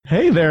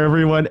Hey there,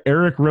 everyone.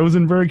 Eric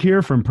Rosenberg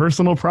here from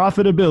Personal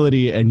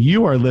Profitability, and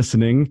you are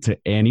listening to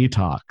Annie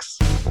Talks.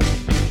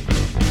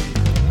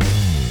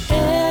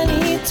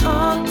 Annie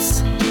Talks,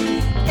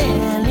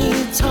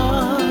 Annie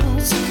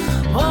Talks.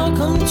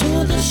 Welcome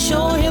to the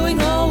show. Here we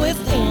go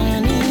with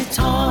Annie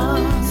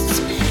Talks.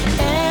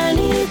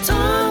 Annie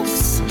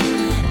Talks,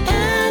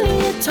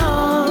 Annie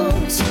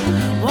Talks.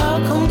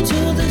 Welcome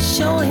to the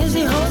show. Here's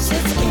the host,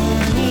 it's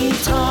Annie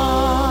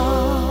Talks.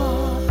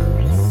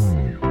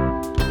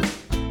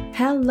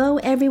 Hello,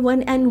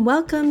 everyone, and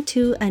welcome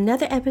to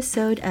another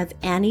episode of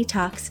Annie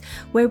Talks,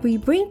 where we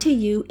bring to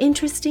you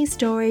interesting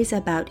stories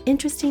about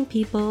interesting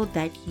people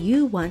that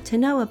you want to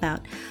know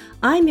about.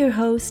 I'm your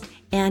host,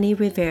 Annie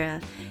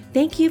Rivera.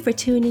 Thank you for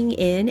tuning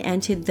in,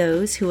 and to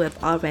those who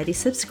have already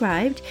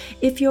subscribed.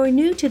 If you're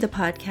new to the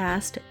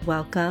podcast,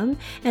 welcome,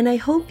 and I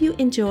hope you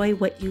enjoy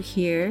what you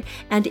hear,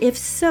 and if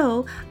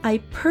so, I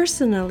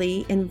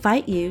personally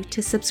invite you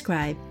to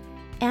subscribe.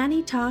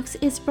 Annie Talks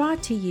is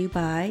brought to you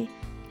by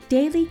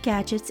Daily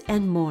Gadgets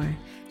and More.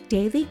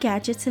 Daily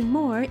Gadgets and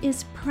More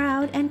is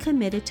proud and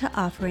committed to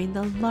offering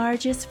the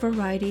largest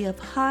variety of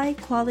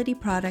high-quality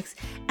products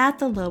at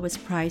the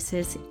lowest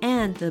prices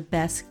and the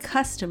best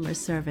customer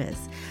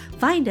service.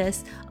 Find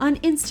us on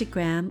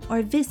Instagram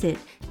or visit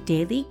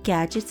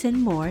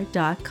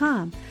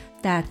dailygadgetsandmore.com.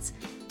 That's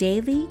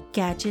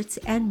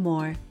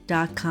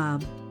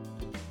dailygadgetsandmore.com.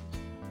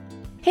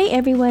 Hey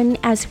everyone,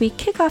 as we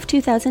kick off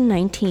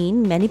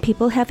 2019, many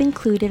people have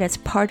included as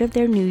part of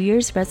their New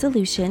Year's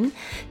resolution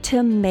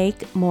to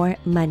make more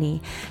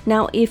money.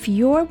 Now, if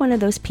you're one of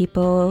those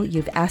people,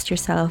 you've asked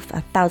yourself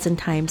 1,000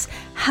 times,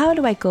 how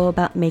do I go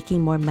about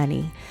making more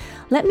money?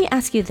 Let me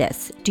ask you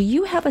this. Do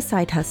you have a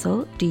side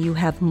hustle? Do you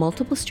have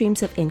multiple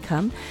streams of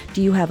income?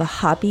 Do you have a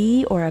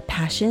hobby or a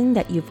passion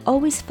that you've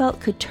always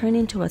felt could turn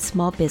into a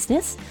small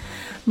business?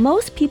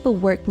 Most people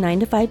work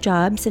 9-to-5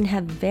 jobs and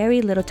have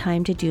very little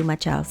time to do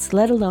much else,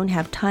 let alone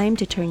have time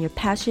to turn your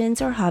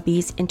passions or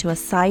hobbies into a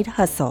side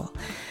hustle.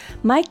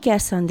 My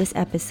guest on this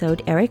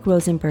episode, Eric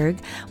Rosenberg,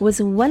 was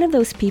one of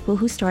those people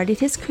who started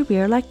his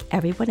career like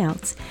everyone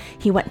else.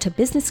 He went to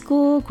business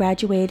school,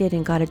 graduated,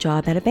 and got a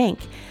job at a bank.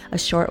 A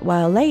short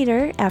while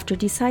later, after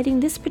deciding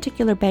this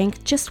particular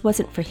bank just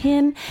wasn't for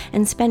him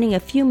and spending a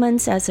few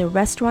months as a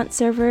restaurant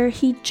server,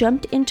 he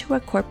jumped into a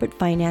corporate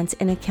finance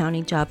and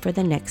accounting job for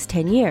the next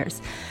 10 years.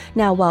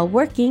 Now, while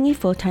working a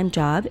full-time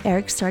job,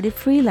 Eric started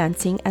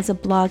freelancing as a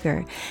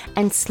blogger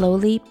and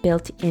slowly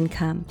built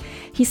income.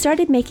 He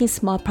started making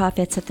small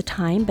profits at the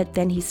time, but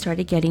then he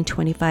started getting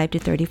 $25 to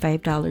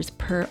 $35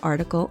 per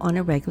article on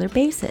a regular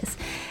basis.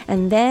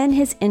 And then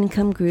his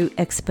income grew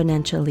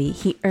exponentially.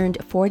 He earned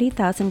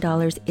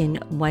 $40,000 in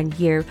 1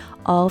 year,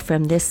 all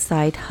from this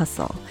side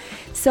hustle.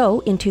 So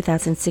in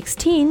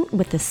 2016,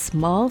 with a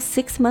small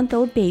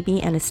 6-month-old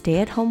baby and a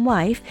stay-at-home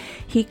wife,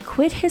 he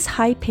quit his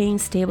high-paying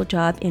stable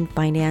job in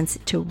finance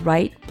to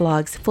write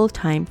blogs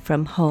full-time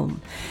from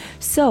home.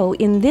 So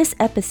in this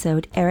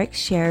episode, Eric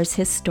shares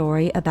his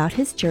story about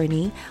his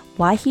journey,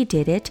 why he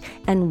did it,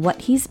 and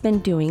what he's been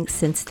doing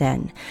since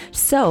then.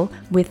 So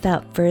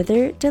without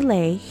further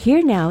delay,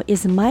 here now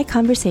is my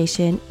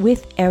conversation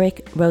with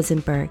Eric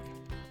Rosenberg.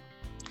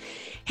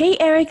 Hey,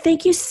 Eric,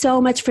 thank you so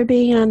much for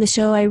being on the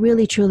show. I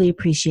really, truly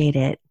appreciate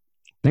it.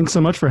 Thanks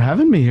so much for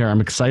having me here. I'm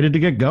excited to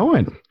get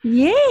going.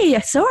 Yay,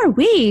 so are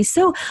we.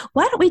 So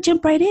why don't we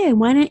jump right in?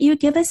 Why don't you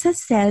give us a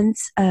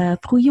sense of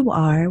who you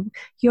are,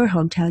 your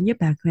hometown, your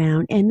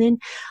background, and then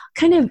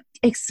kind of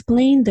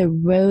explain the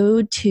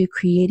road to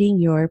creating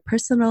your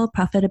personal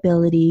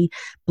profitability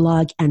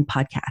blog and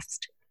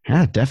podcast.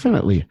 Yeah,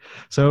 definitely.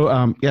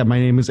 So, my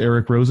name is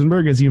Eric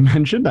Rosenberg. As you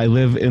mentioned, I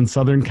live in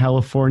Southern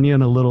California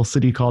in a little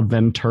city called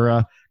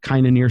Ventura,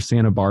 kind of near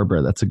Santa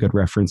Barbara. That's a good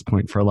reference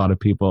point for a lot of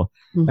people.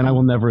 Mm-hmm. And I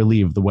will never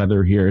leave. The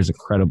weather here is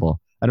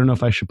incredible. I don't know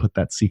if I should put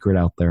that secret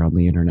out there on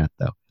the internet,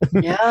 though.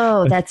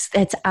 No, that's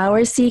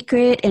our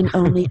secret, and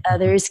only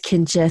others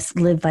can just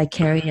live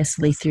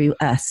vicariously through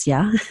us,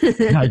 yeah?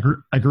 Yeah,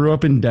 I grew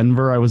up in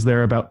Denver. I was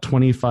there about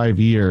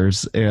 25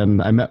 years,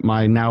 and I met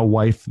my now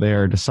wife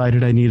there,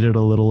 decided I needed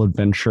a little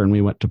adventure, and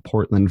we went to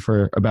Portland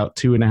for about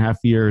 2.5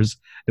 years.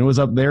 And it was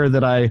up there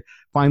that I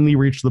finally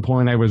reached the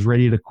point I was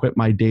ready to quit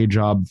my day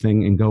job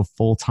thing and go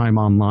full-time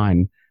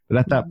online. But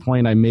at that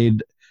point, I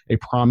made a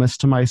promise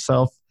to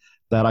myself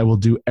that I will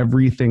do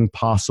everything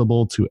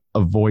possible to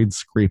avoid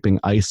scraping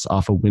ice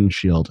off a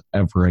windshield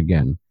ever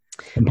again.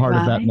 And part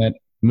of that meant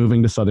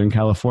moving to Southern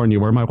California,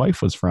 where my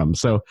wife was from.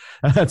 So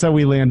that's how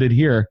we landed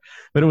here.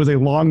 But it was a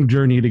long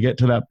journey to get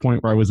to that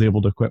point where I was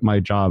able to quit my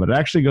job. It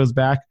actually goes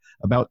back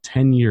about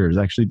 10 years.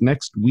 Actually,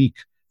 next week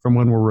from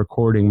when we're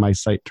recording, my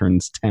site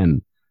turns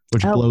 10,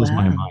 which blows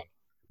my mind.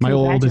 My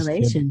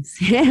Congratulations.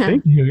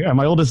 Thank you. Yeah,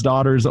 my oldest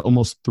daughter is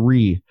almost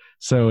 3.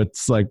 So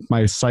it's like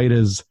my site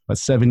is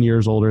 7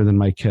 years older than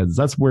my kids.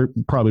 That's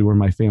probably where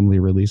my family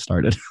really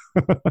started.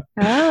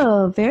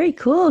 Oh, very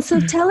cool. So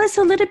tell us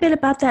a little bit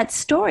about that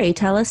story.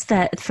 Tell us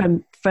that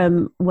from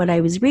what I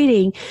was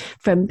reading,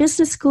 from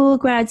business school,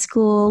 grad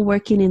school,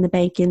 working in the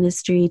bank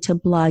industry to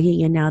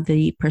blogging, and now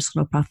the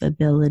personal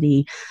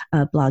profitability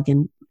blog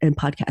and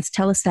podcasts.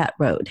 Tell us that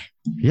road.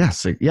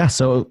 Yes. Yeah.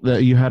 So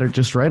you had it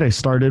just right. I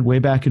started way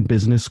back in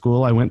business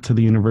school. I went to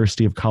the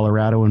University of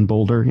Colorado in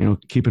Boulder,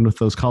 keeping with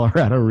those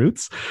Colorado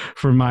roots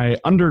for my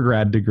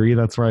undergrad degree.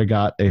 That's where I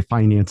got a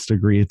finance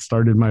degree. It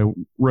started my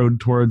road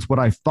towards what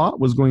I thought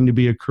was going to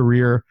be a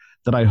career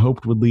that I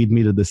hoped would lead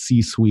me to the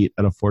C-suite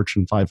at a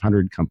Fortune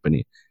 500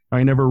 company.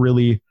 I never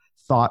really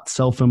thought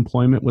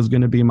self-employment was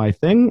going to be my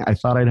thing. I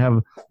thought I'd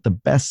have the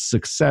best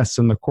success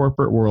in the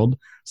corporate world.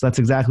 So that's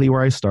exactly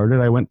where I started.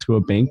 I went to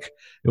a bank.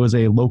 It was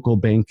a local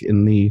bank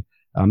in the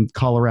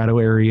Colorado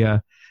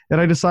area.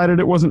 And I decided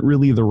it wasn't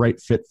really the right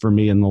fit for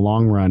me in the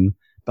long run.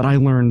 But I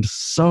learned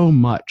so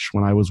much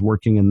when I was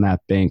working in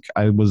that bank.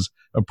 I was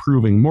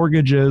approving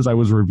mortgages. I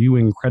was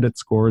reviewing credit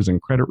scores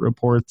and credit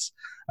reports.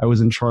 I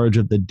was in charge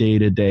of the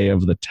day-to-day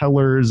of the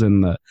tellers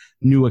and the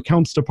new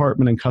accounts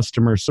department and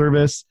customer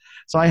service.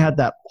 So I had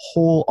that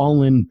whole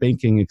all-in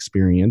banking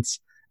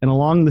experience. And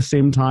along the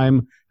same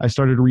time, I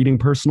started reading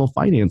personal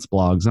finance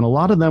blogs. And a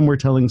lot of them were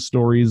telling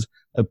stories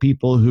of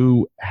people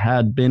who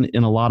had been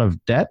in a lot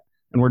of debt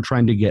and were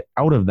trying to get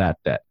out of that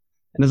debt.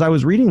 And as I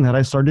was reading that,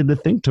 I started to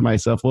think to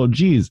myself, well,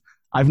 geez,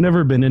 I've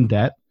never been in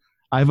debt.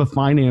 I have a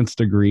finance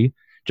degree.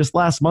 Just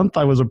last month,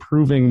 I was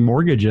approving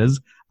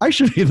mortgages. I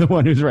should be the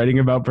one who's writing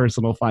about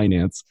personal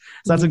finance.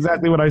 So that's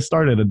exactly what I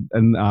started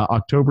in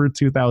October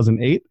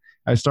 2008.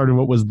 I started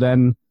what was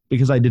then,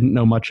 because I didn't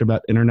know much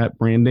about internet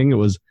branding, it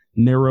was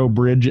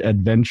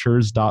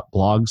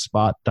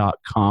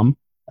narrowbridgeadventures.blogspot.com.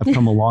 I've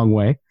come a long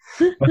way.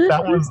 But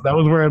that was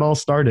where it all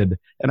started.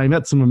 And I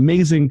met some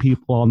amazing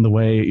people on the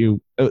way.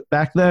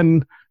 Back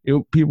then,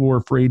 people were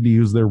afraid to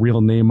use their real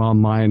name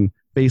online.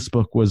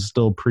 Facebook was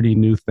still a pretty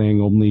new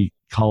thing. Only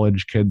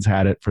college kids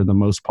had it for the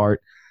most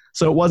part.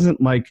 So it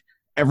wasn't like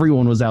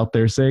everyone was out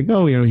there saying,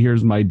 oh,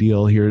 here's my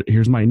deal.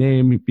 Here's my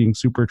name, being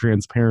super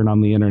transparent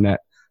on the internet.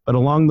 But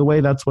along the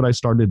way, that's what I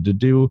started to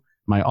do.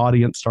 My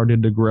audience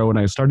started to grow, and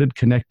I started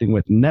connecting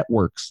with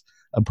networks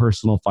of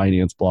personal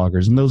finance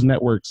bloggers. And those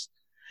networks,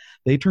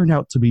 they turned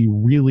out to be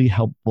really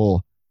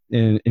helpful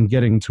in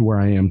getting to where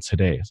I am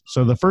today.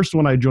 So the first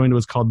one I joined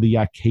was called the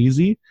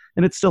Akazi,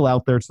 and it's still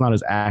out there. It's not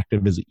as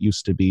active as it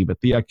used to be,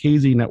 but the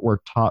Akazi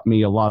network taught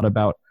me a lot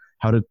about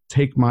how to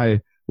take my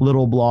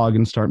little blog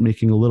and start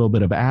making a little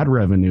bit of ad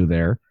revenue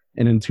there.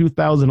 And in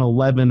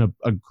 2011,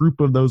 a group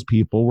of those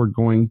people were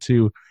going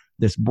to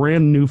this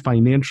brand new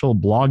financial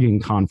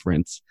blogging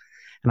conference.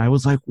 And I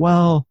was like,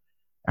 well,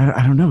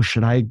 I don't know.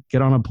 Should I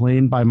get on a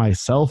plane by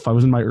myself? I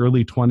was in my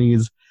early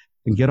 20s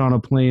and get on a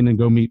plane and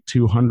go meet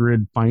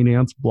 200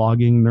 finance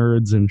blogging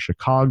nerds in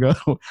Chicago.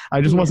 I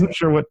just wasn't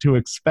sure what to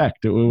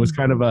expect. It was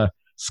kind of a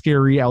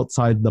scary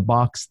outside the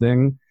box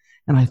thing.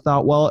 And I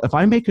thought, well, if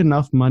I make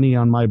enough money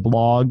on my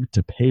blog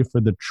to pay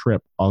for the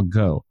trip, I'll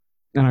go.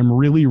 And I'm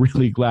really,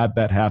 really glad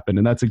that happened.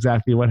 And that's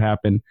exactly what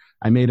happened.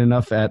 I made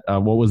enough at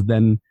what was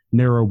then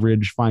Narrow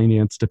Bridge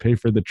Finance to pay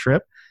for the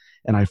trip.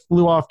 And I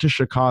flew off to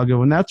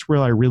Chicago. And that's where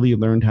I really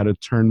learned how to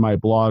turn my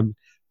blog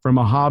from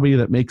a hobby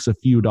that makes a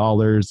few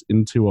dollars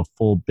into a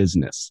full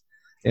business.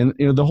 And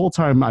the whole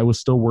time I was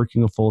still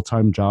working a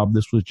full-time job.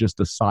 This was just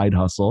a side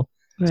hustle.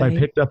 Right. So I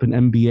picked up an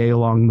MBA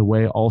along the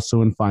way,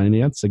 also in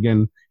finance,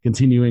 again,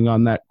 continuing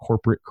on that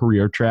corporate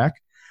career track.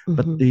 Mm-hmm.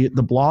 But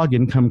the blog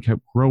income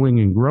kept growing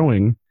and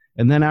growing.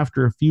 And then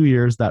after a few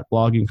years, that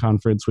blogging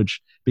conference, which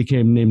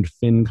became named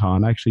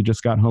FinCon, I actually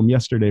just got home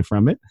yesterday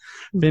from it.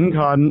 Mm-hmm.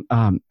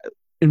 FinCon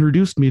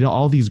introduced me to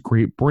all these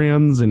great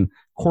brands and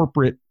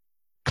corporate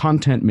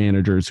content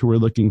managers who were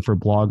looking for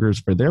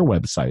bloggers for their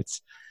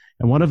websites.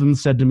 And one of them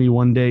said to me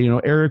one day,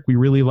 Eric, we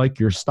really like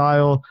your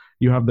style.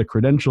 You have the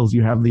credentials,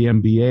 you have the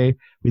MBA.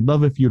 We'd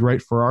love if you'd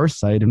write for our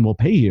site and we'll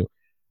pay you.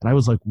 And I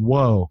was like,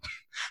 whoa,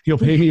 you'll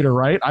pay me to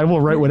write? I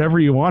will write whatever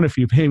you want if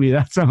you pay me.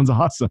 That sounds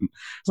awesome.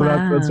 So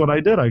that's what I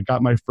did. I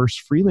got my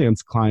first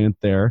freelance client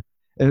there.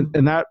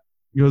 And that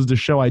goes to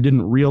show I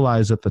didn't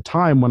realize at the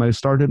time when I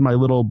started my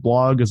little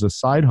blog as a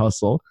side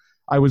hustle,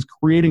 I was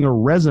creating a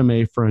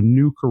resume for a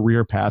new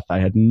career path I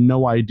had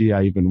no idea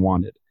I even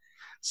wanted.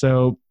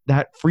 So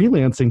that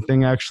freelancing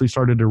thing actually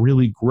started to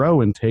really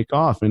grow and take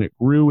off, and it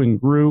grew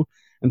and grew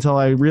until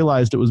I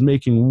realized it was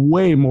making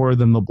way more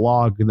than the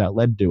blog that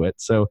led to it.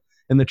 So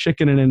in the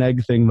chicken and an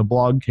egg thing, the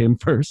blog came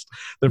first,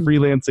 the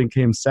freelancing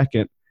came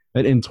second.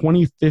 But in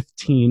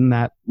 2015,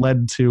 that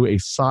led to a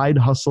side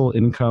hustle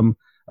income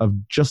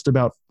of just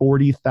about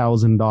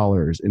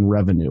 $40,000 in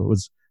revenue. It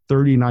was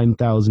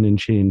 $39,000 and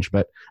change,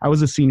 but I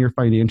was a senior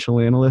financial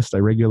analyst. I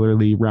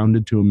regularly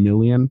rounded to $1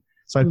 million.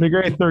 So I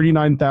figured, hey,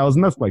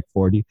 39,000, that's like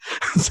 40.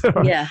 So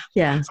I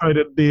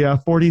did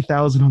the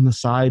 40,000 on the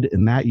side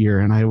in that year.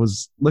 And I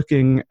was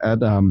looking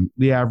at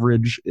the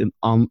average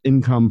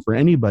income for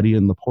anybody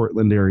in the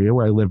Portland area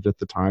where I lived at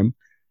the time.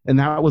 And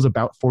that was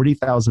about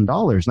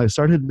 $40,000. And I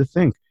started to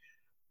think,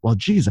 well,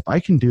 geez, if I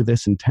can do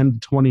this in 10 to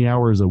 20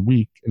 hours a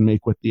week and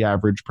make what the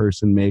average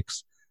person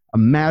makes,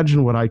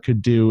 imagine what I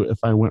could do if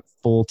I went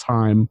full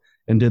time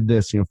and did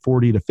this,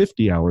 40 to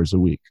 50 hours a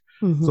week.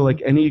 Mm-hmm. So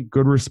like any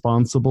good,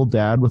 responsible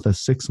dad with a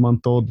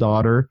 6-month-old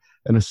daughter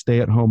and a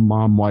stay-at-home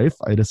mom wife,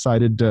 I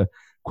decided to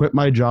quit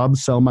my job,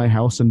 sell my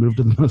house, and move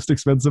to the most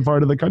expensive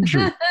part of the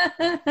country.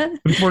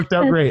 It's worked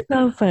out great.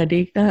 So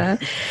funny.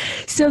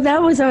 So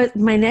that was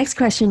my next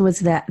question was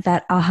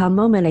that aha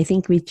moment. I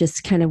think we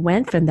just kind of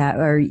went from that,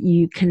 or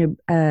you kind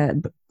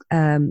of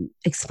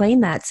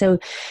explained that. So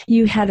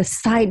you had a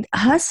side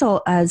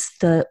hustle as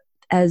the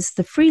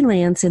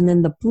freelance, and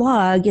then the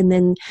blog, and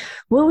then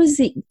what was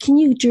can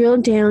you drill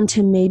down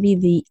to maybe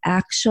the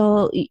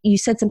actual, you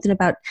said something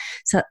about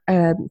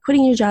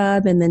quitting your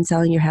job and then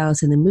selling your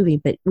house and then moving,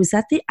 but was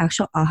that the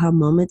actual aha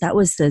moment? That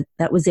was it?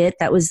 That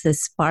was the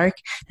spark?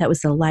 That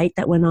was the light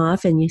that went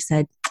off and you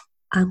said,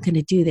 I'm going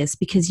to do this,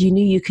 because you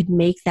knew you could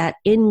make that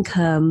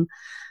income,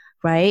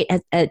 right?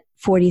 At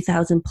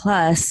 40,000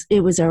 plus,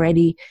 it was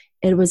already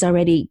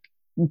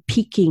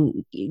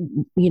peaking,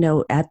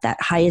 at that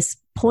highest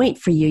point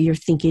for you. You're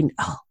thinking,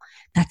 oh,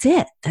 that's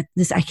it.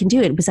 I can do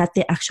it. Was that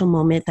the actual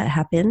moment that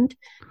happened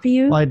for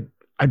you? Well,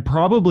 I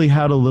probably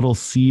had a little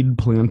seed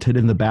planted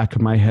in the back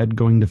of my head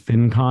going to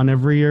FinCon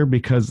every year,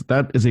 because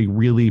that is a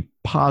really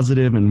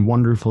positive and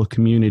wonderful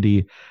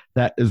community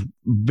that is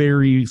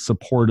very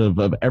supportive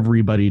of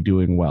everybody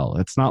doing well.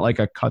 It's not like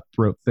a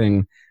cutthroat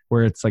thing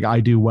where it's like I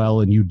do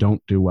well and you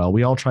don't do well.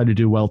 We all try to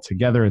do well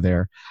together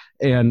there.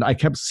 And I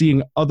kept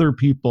seeing other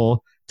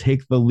people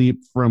take the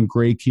leap from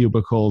gray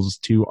cubicles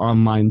to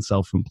online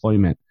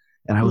self-employment.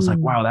 And I was like,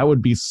 wow, that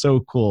would be so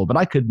cool. But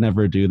I could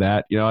never do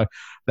that. The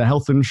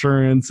health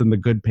insurance and the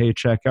good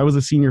paycheck. I was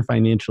a senior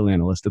financial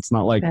analyst. It's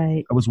not like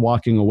I was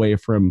walking away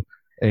from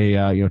a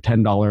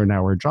 $10 an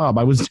hour job.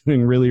 I was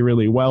doing really,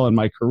 really well in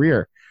my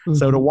career. Mm-hmm.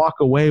 So to walk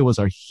away was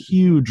a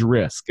huge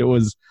risk. It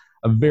was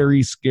a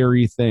very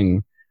scary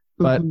thing.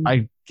 But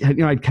I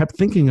kept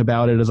thinking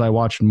about it as I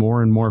watched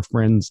more and more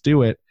friends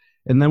do it.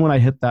 And then when I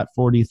hit that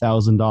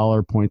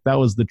 $40,000 point, that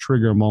was the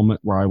trigger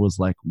moment where I was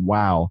like,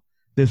 wow,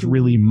 this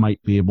really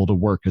might be able to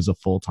work as a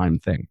full-time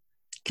thing.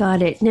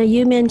 Got it. Now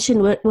you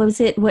mentioned, what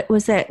was it? What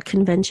was that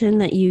convention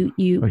that you?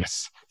 Oh,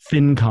 yes,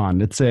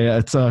 FinCon.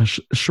 It's a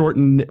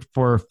shortened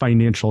for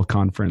financial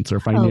conference or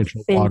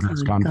financial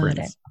bloggers conference.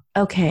 Got it.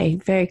 Okay,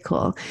 very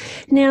cool.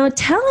 Now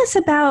tell us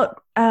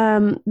about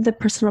the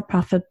personal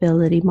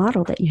profitability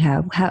model that you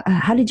have.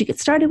 How did you get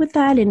started with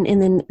that? And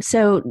then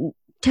so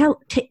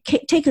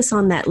take us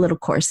on that little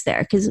course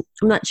there, because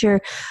I'm not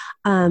sure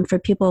for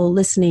people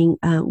listening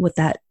what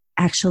that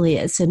actually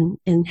is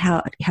and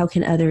how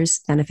can others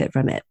benefit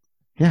from it.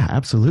 Yeah,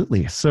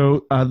 absolutely.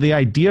 So the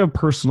idea of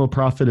personal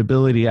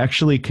profitability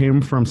actually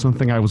came from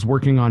something I was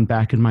working on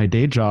back in my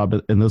day job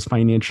in those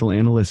financial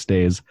analyst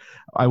days.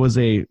 I was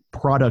a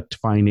product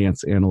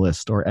finance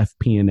analyst, or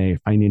FP&A,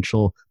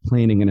 financial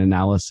planning and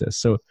analysis.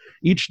 So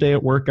each day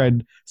at work,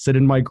 I'd sit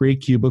in my gray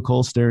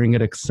cubicle staring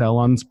at Excel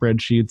on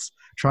spreadsheets,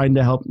 trying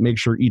to help make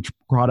sure each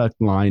product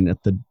line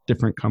at the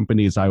different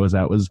companies I was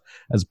at was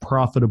as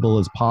profitable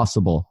as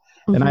possible.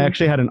 And I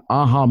actually had an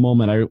aha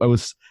moment. I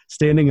was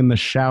standing in the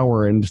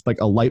shower and just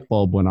like a light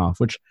bulb went off,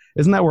 which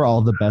isn't that where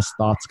all the best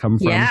thoughts come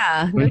from?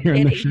 Yeah, when you're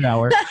in the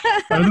shower.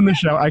 I was in the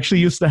shower. I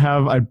actually used to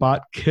I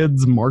bought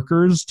kids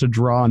markers to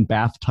draw on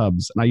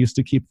bathtubs, and I used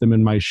to keep them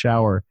in my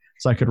shower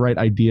so I could write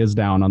ideas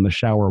down on the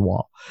shower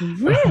wall.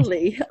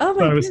 Really? Oh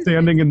my So I was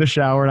standing in the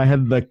shower and I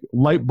had the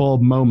light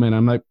bulb moment.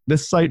 I'm like,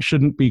 this site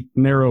shouldn't be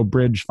narrow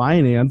bridge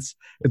finance.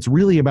 It's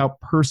really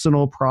about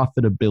personal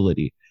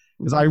profitability.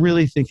 Because I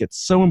really think it's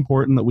so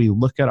important that we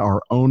look at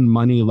our own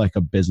money like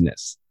a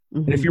business.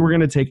 And if you were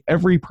going to take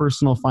every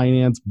personal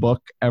finance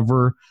book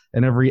ever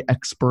and every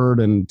expert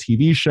and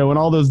TV show and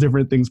all those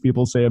different things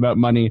people say about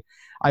money,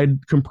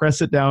 I'd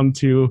compress it down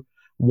to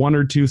one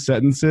or two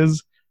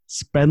sentences: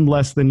 spend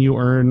less than you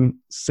earn,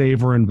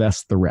 save or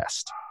invest the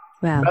rest.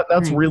 Wow.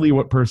 That's really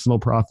what personal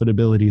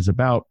profitability is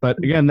about. But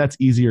again, that's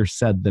easier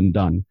said than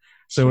done.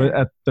 So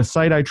at the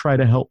site, I try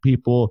to help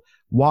people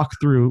walk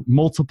through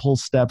multiple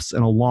steps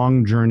and a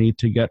long journey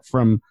to get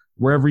from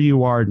wherever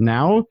you are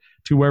now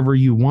to wherever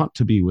you want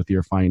to be with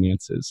your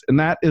finances. And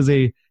that is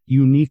a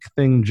unique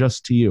thing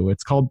just to you.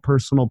 It's called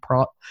personal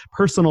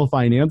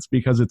finance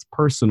because it's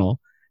personal,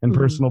 and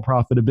personal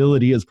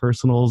profitability is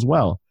personal as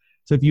well.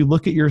 So if you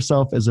look at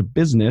yourself as a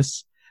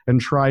business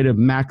and try to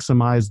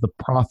maximize the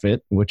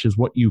profit, which is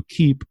what you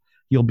keep,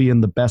 you'll be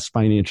in the best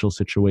financial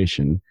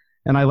situation.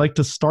 And I like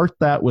to start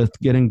that with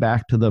getting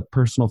back to the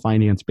personal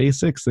finance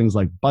basics, things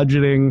like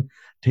budgeting,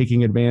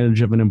 taking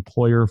advantage of an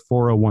employer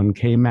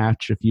 401k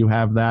match if you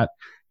have that,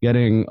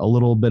 getting a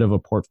little bit of a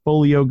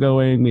portfolio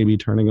going, maybe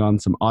turning on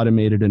some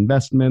automated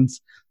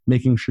investments,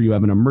 making sure you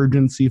have an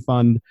emergency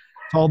fund.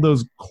 All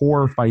those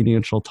core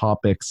financial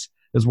topics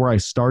is where I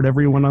start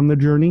everyone on the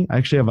journey. I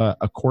actually have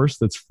a course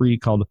that's free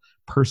called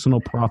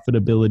Personal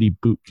Profitability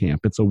Bootcamp.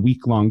 It's a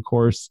week-long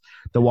course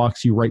that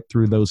walks you right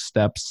through those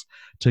steps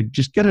to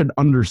just get an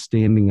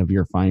understanding of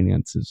your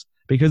finances.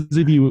 Because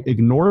if you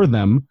ignore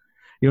them,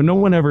 no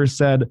one ever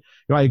said,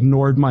 I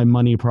ignored my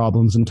money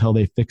problems until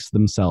they fixed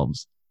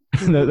themselves.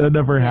 That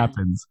never Yeah.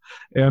 happens.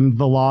 And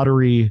the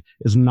lottery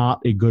is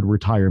not a good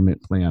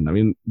retirement plan. I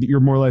mean, you're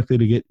more likely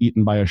to get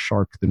eaten by a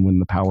shark than win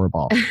the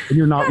Powerball. And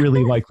you're not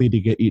really likely to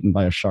get eaten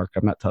by a shark.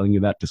 I'm not telling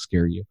you that to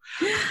scare you.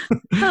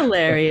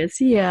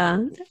 Hilarious.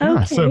 Yeah.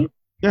 Yeah.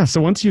 Okay.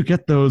 So once you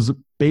get those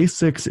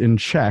basics in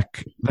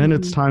check, then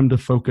it's time to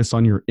focus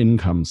on your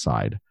income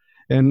side.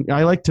 And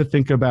I like to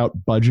think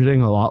about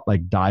budgeting a lot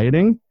like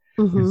dieting.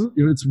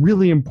 It's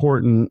really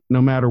important,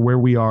 no matter where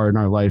we are in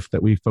our life,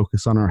 that we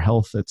focus on our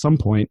health at some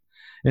point.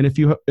 And if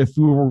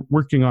we were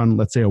working on,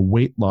 let's say, a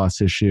weight loss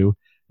issue,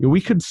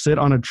 we could sit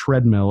on a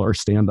treadmill or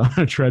stand on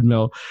a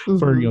treadmill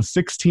for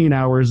 16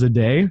 hours a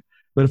day.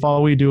 But if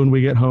all we do when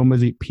we get home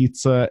is eat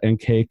pizza and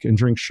cake and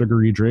drink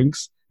sugary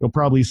drinks, you'll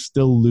probably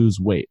still lose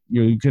weight.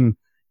 You can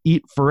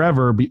eat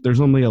forever, but there's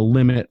only a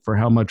limit for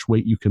how much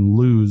weight you can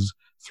lose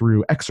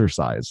through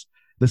exercise.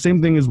 The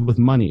same thing is with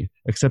money,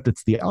 except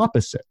it's the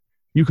opposite.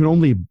 You can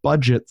only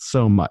budget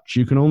so much.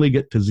 You can only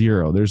get to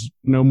zero. There's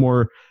no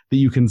more that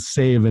you can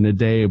save in a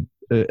day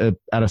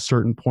at a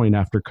certain point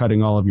after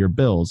cutting all of your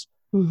bills.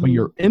 But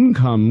your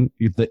income,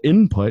 the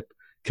input,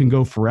 can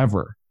go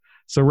forever.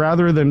 So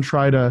rather than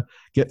try to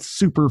get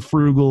super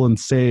frugal and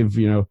save,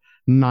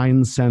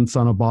 9 cents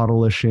on a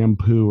bottle of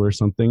shampoo or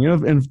something,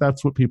 and if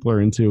that's what people are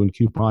into and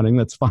couponing,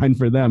 that's fine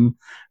for them.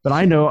 But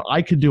I know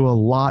I could do a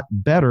lot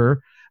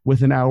better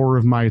with an hour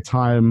of my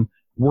time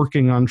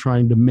working on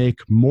trying to make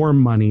more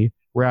money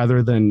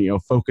rather than,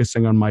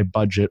 focusing on my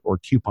budget or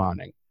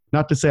couponing.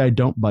 Not to say I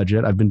don't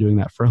budget. I've been doing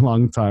that for a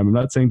long time. I'm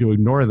not saying to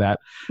ignore that.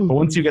 But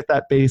once you get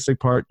that basic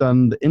part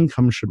done, the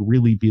income should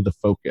really be the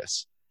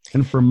focus.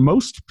 And for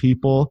most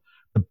people,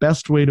 the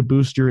best way to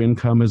boost your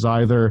income is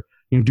either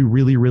do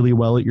really, really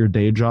well at your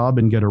day job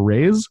and get a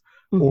raise,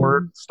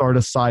 or start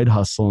a side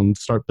hustle and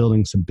start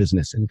building some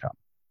business income.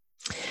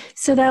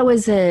 So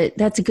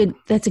that's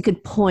a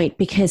good point,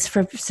 because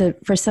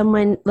for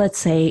someone, let's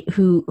say,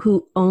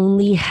 who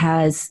only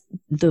has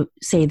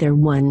their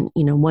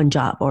one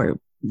job, or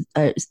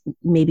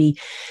maybe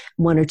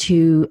one or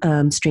two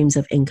streams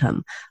of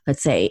income,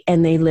 let's say,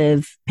 and they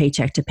live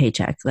paycheck to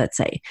paycheck, let's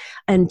say,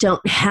 and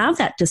don't have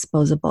that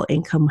disposable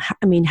income.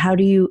 I mean,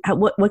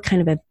 what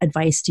kind of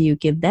advice do you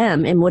give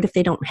them? And what if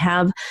they don't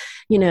have,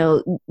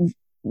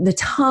 the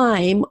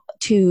time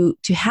to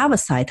have a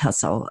side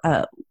hustle?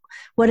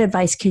 What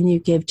advice can you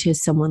give to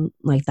someone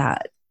like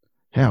that?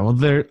 Yeah,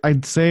 well,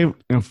 I'd say,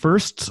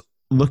 first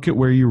look at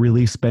where you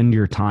really spend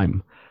your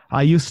time.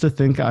 I used to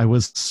think I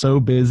was so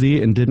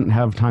busy and didn't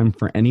have time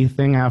for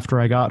anything after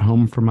I got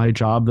home from my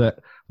job that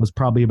was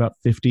probably about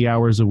 50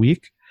 hours a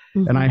week.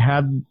 And I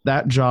had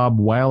that job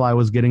while I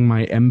was getting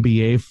my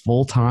MBA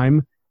full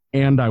time,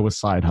 and I was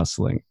side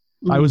hustling.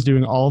 I was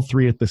doing all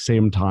three at the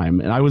same time.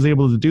 And I was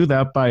able to do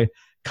that by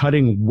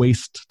cutting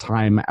waste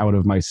time out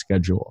of my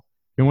schedule.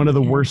 And one of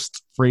the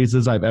worst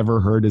phrases I've ever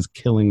heard is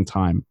killing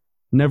time.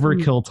 Never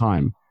kill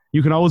time.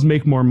 You can always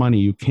make more money.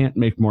 You can't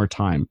make more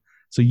time.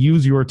 So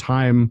use your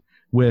time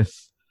with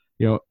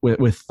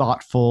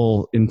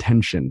thoughtful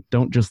intention.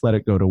 Don't just let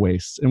it go to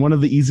waste. And one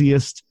of the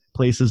easiest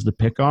places to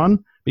pick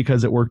on,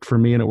 because it worked for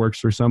me and it works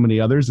for so many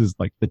others, is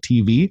like the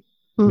TV,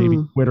 maybe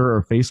Twitter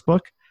or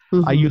Facebook.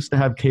 I used to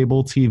have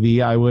cable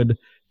TV. I would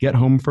get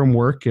home from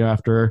work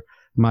after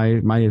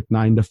my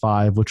 9 to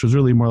 5, which was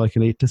really more like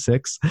an 8 to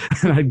 6.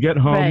 And I'd get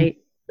home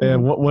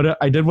and what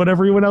I did what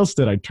everyone else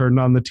did. I turned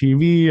on the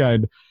TV,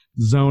 I'd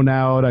zone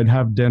out, I'd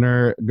have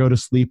dinner, go to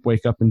sleep,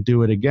 wake up and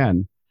do it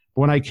again.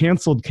 When I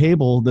canceled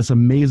cable, this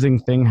amazing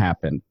thing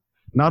happened.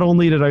 Not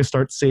only did I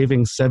start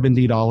saving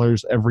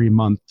 $70 every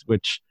month,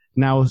 which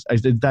now I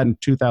did that in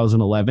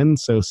 2011.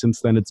 So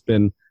since then it's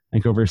been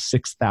like over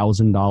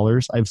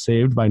 $6,000 I've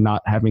saved by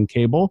not having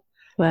cable.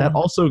 Wow. That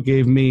also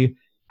gave me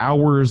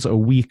hours a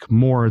week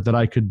more that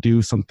I could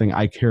do something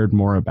I cared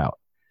more about.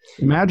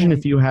 Imagine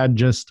if you had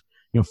just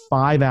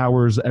 5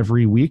 hours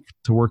every week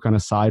to work on a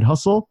side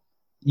hustle.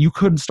 You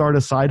could start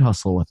a side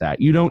hustle with that.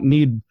 You don't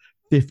need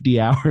 50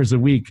 hours a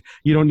week.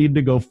 You don't need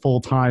to go full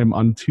time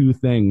on 2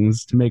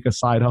 things to make a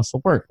side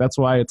hustle work. That's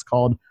why it's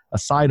called a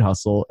side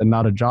hustle and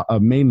not a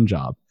main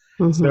job.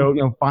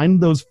 So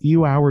find those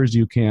few hours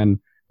you can,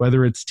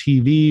 whether it's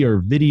TV or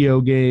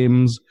video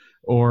games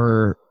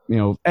or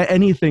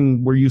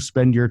anything where you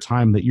spend your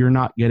time that you're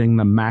not getting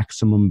the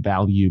maximum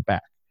value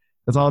back.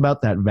 It's all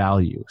about that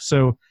value.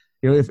 So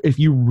if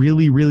you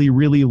really, really,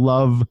 really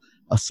love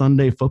a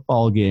Sunday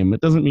football game,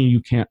 it doesn't mean you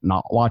can't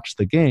not watch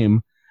the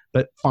game,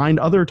 but find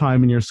other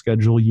time in your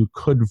schedule you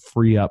could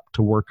free up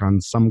to work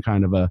on some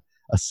kind of a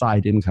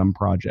side income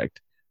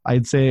project.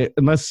 I'd say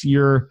unless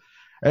it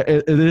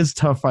is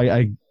tough.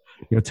 I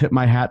tip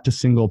my hat to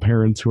single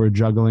parents who are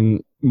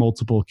juggling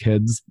multiple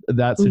kids.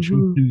 That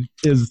situation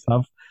is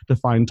tough to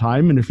find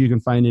time. And if you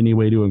can find any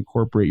way to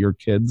incorporate your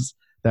kids,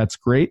 that's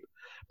great.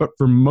 But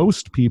for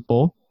most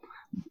people,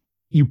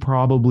 you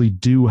probably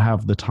do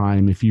have the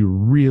time if you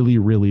really,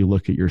 really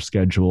look at your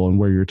schedule and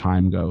where your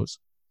time goes.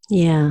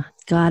 Yeah,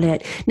 got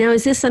it. Now,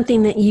 is this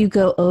something that you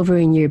go over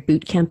in your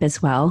boot camp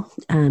as well?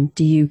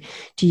 Do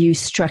you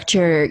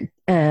structure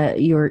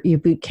your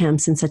boot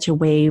camps in such a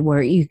way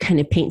where you kind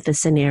of paint the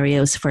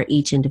scenarios for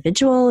each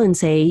individual and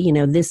say,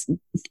 this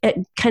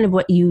kind of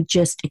what you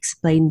just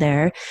explained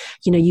there.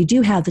 You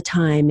do have the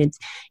time.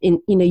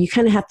 You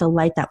kind of have to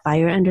light that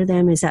fire under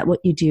them. Is that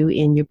what you do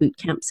in your boot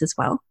camps as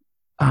well?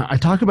 I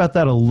talk about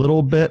that a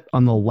little bit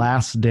on the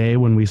last day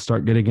when we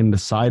start getting into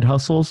side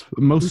hustles.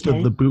 Most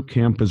of the boot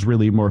camp is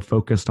really more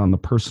focused on the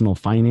personal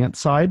finance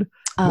side.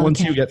 Once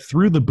you get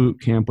through the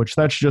boot camp, which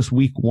that's just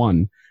week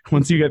one,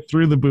 once you get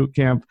through the boot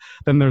camp,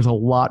 then there's a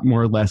lot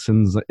more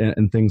lessons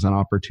and things on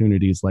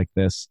opportunities like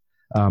this.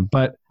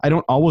 But I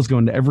don't always go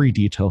into every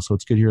detail, so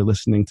it's good you're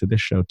listening to this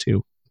show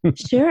too.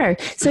 Sure.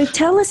 So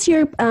tell us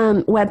your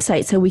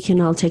website so we can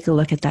all take a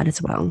look at that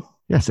as well.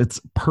 Yes, it's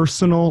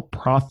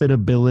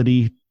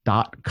personalprofitability.com.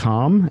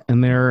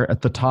 And there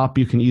at the top,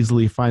 you can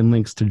easily find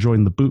links to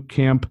join the boot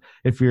camp.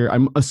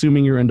 I'm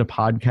assuming you're into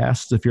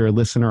podcasts. If you're a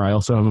listener, I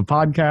also have a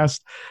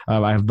podcast.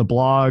 I have the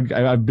blog.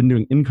 I've been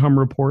doing income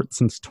reports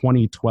since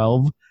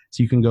 2012.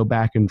 So you can go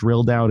back and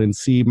drill down and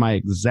see my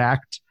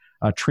exact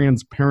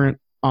transparent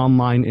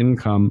online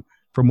income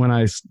from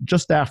when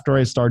just after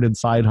I started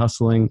side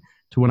hustling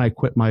to when I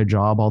quit my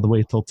job all the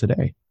way till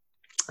today.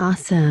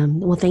 Awesome.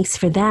 Well, thanks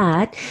for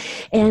that.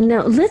 And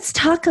now let's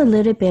talk a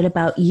little bit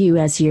about you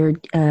as you're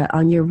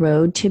on your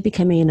road to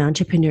becoming an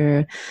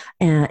entrepreneur,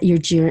 your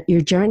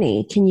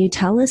journey. Can you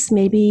tell us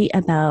maybe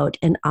about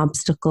an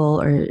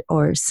obstacle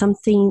or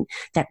something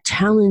that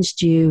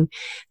challenged you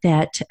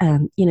that,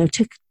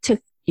 took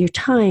your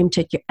time,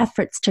 took your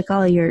efforts, took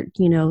all your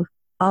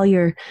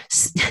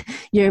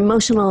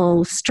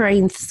emotional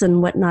strengths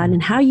and whatnot,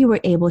 and how you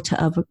were able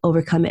to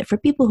overcome it for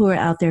people who are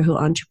out there who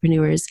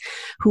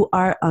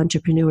are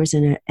entrepreneurs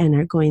and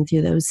are going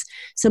through those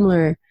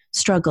similar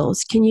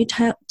struggles. Can you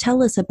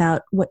tell us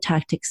about what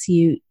tactics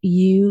you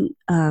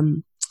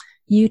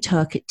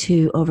took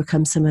to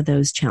overcome some of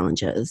those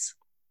challenges?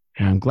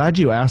 Yeah, I'm glad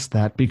you asked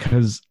that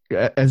because,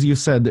 as you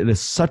said, it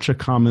is such a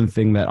common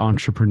thing that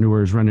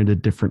entrepreneurs run into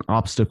different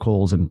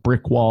obstacles and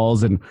brick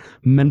walls and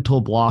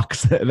mental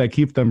blocks that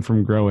keep them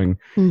from growing.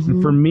 Mm-hmm.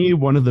 And for me,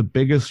 one of the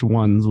biggest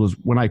ones was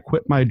when I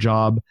quit my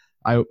job.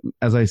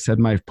 As I said,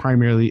 my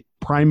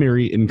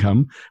primary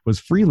income was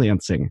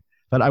freelancing,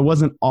 but I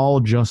wasn't all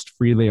just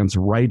freelance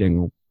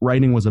writing.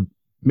 Writing was a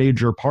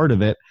major part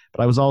of it,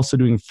 but I was also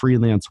doing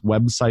freelance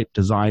website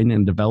design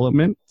and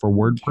development for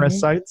WordPress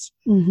sites.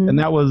 Mm-hmm. And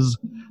that was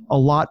a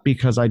lot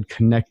because I'd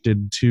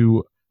connected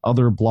to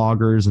other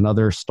bloggers and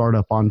other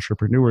startup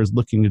entrepreneurs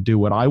looking to do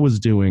what I was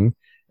doing.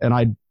 And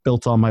I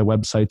built all my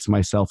websites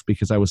myself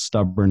because I was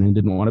stubborn and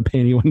didn't want to pay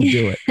anyone to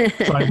do it.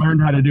 So I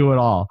learned how to do it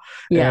all.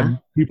 Yeah. And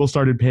people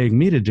started paying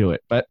me to do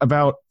it. But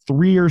about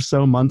 3 or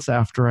so months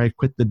after I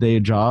quit the day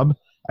job,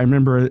 I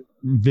remember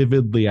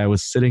vividly, I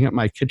was sitting at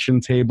my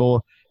kitchen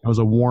table. It was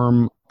a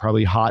warm,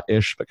 probably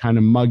hot-ish, but kind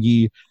of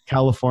muggy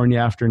California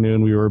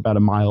afternoon. We were about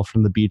a mile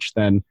from the beach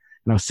then.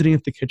 And I was sitting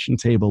at the kitchen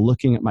table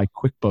looking at my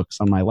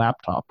QuickBooks on my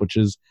laptop, which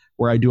is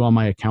where I do all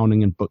my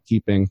accounting and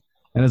bookkeeping.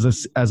 And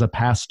as a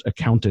past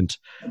accountant,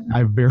 I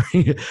have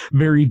very,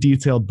 very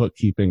detailed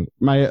bookkeeping.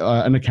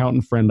 An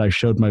accountant friend, I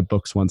showed my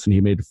books once and he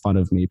made fun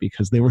of me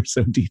because they were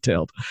so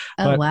detailed.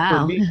 Oh, but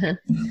wow. For me,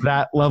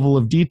 that level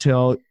of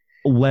detail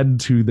led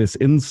to this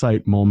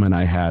insight moment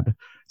I had.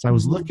 So I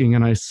was looking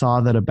and I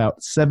saw that about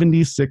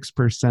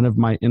 76% of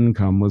my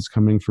income was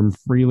coming from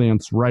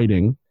freelance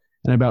writing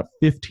and about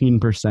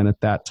 15% at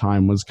that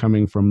time was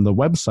coming from the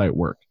website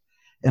work.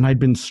 And I'd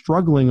been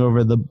struggling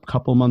over the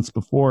couple months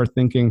before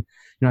thinking,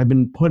 I've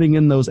been putting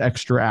in those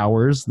extra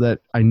hours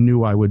that I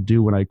knew I would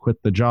do when I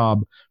quit the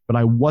job, but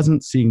I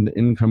wasn't seeing the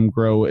income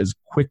grow as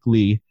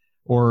quickly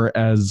or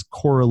as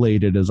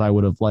correlated as I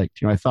would have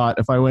liked. I thought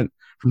if I went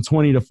from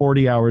 20 to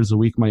 40 hours a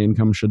week, my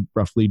income should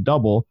roughly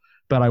double,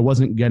 but I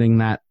wasn't getting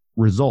that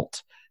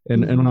result.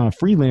 And on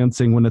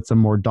freelancing, when it's a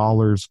more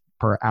dollars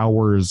per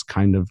hours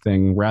kind of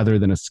thing, rather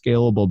than a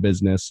scalable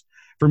business,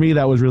 for me,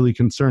 that was really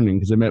concerning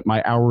because it meant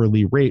my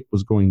hourly rate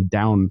was going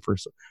down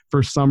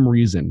for some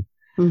reason.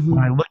 Mm-hmm.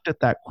 When I looked at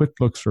that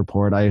QuickBooks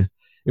report,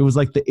 it was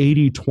like the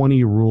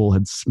 80-20 rule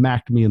had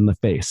smacked me in the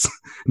face.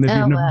 And if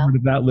you've never heard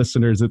of that,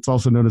 listeners, it's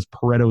also known as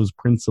Pareto's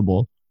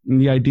principle. And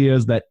the idea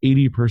is that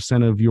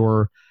 80% of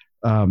your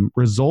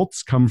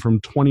results come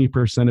from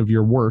 20% of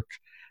your work,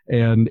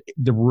 and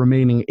the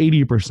remaining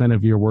 80%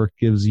 of your work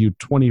gives you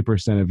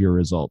 20% of your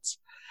results.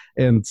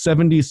 And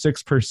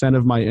 76%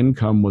 of my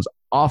income was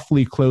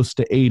awfully close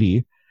to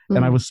 80,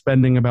 and I was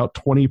spending about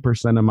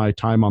 20% of my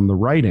time on the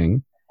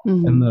writing,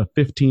 and the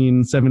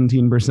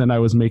 15-17% I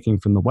was making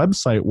from the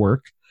website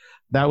work,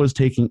 that was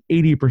taking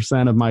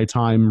 80% of my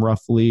time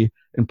roughly,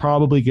 and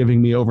probably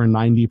giving me over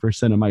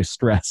 90% of my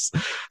stress.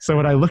 So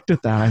when I looked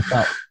at that, I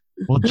thought,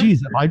 well,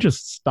 geez, if I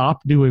just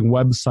stopped doing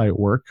website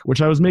work,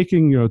 which I was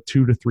making, $2,000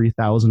 to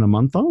 $3,000 a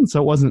month on,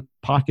 so it wasn't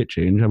pocket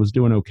change. I was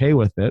doing okay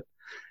with it.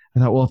 I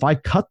thought, well, if I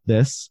cut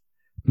this,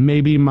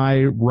 maybe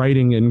my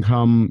writing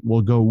income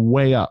will go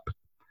way up.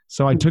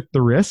 So I took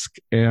the risk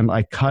and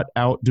I cut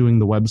out doing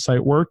the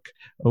website work.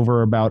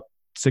 Over about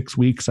 6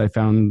 weeks, I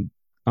found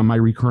my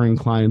recurring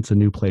clients a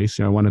new place.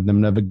 I wanted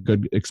them to have a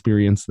good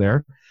experience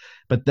there.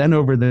 But then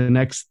over the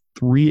next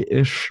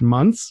 3-ish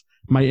months,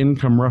 my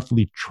income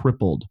roughly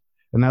tripled.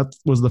 And that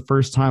was the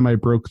first time I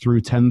broke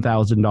through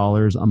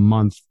 $10,000 a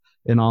month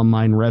in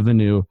online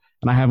revenue.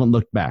 And I haven't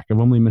looked back. I've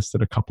only missed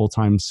it a couple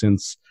times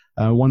since.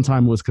 One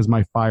time was because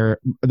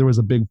there was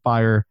a big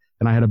fire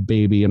and I had a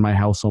baby and my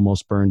house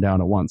almost burned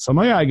down at once. So I'm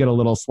like, I get a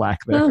little slack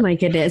there. Oh my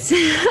goodness.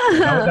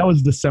 that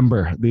was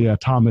December. The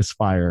Thomas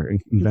fire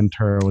in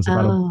Ventura was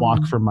about a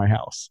block from my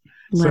house.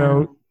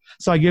 Wow.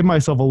 So I gave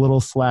myself a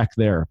little slack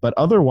there, but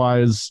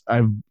otherwise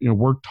I've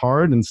worked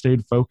hard and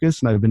stayed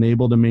focused, and I've been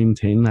able to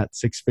maintain that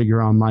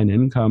 6-figure online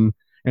income.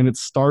 And it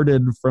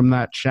started from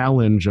that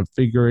challenge of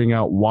figuring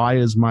out, why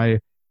is my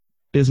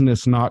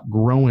business not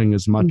growing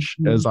as much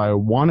as I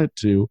want it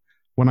to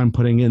when I'm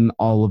putting in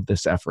all of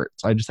this effort?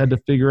 So I just had to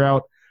figure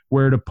out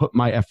where to put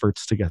my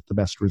efforts to get the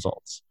best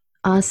results.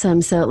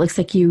 Awesome. So it looks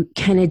like you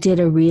kind of did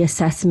a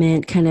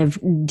reassessment, kind of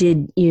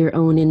did your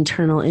own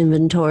internal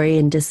inventory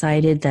and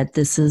decided that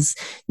this is,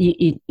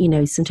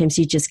 sometimes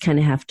you just kind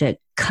of have to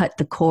cut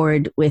the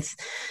cord with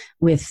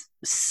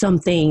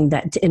something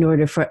that in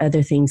order for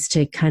other things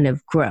to kind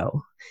of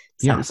grow.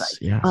 Yes.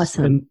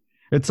 Awesome. And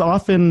it's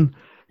often,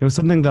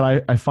 something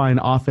that I find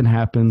often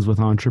happens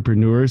with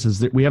entrepreneurs is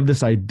that we have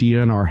this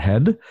idea in our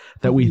head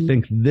that we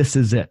think this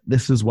is it.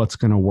 This is what's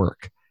going to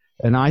work.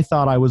 And I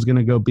thought I was going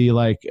to go be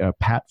like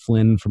Pat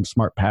Flynn from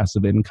Smart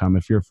Passive Income,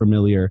 if you're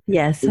familiar.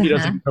 Yes. He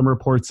does income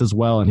reports as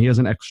well, and he has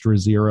an extra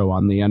 0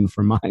 on the end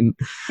for mine.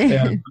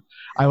 And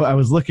I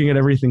was looking at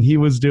everything he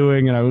was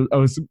doing, and I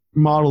was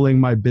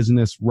modeling my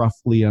business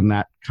roughly in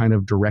that kind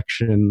of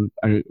direction,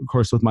 of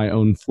course, with my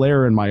own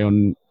flair and my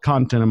own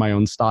content and my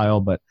own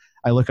style. But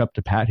I look up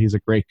to Pat. He's a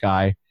great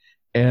guy.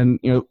 And,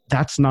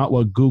 that's not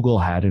what Google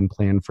had in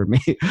plan for me.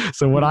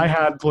 So what I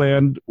had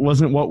planned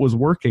wasn't what was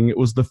working. It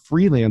was the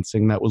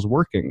freelancing that was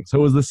working. So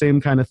it was the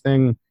same kind of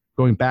thing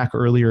going back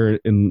earlier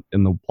in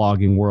the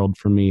blogging world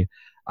for me.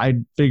 I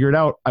figured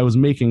out I was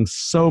making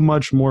so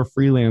much more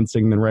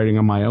freelancing than writing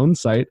on my own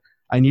site.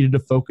 I needed to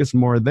focus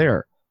more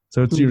there.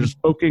 So it's you're just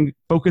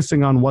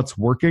focusing on what's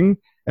working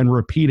and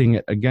repeating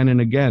it again and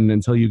again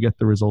until you get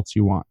the results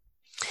you want.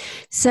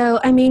 So,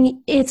 I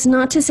mean, it's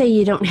not to say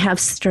you don't have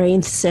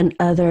strengths in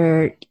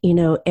other,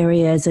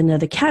 areas and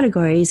other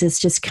categories. It's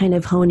just kind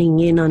of honing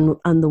in on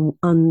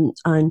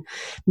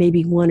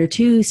maybe 1 or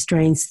 2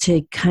 strengths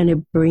to kind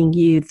of bring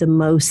you the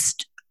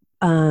most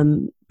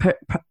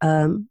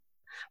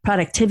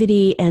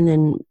productivity and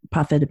then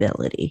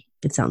profitability.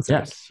 It sounds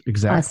like. Yes,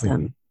 exactly.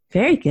 Awesome.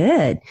 Very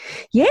good.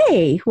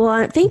 Yay.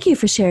 Well, thank you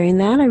for sharing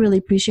that. I really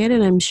appreciate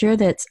it. I'm sure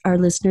that our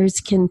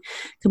listeners can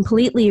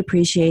completely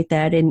appreciate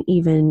that and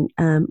even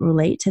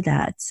relate to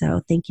that. So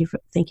thank you for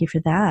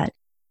that.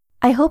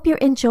 I hope you're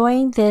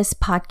enjoying this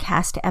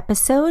podcast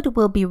episode.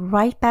 We'll be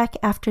right back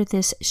after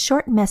this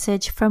short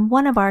message from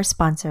one of our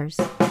sponsors.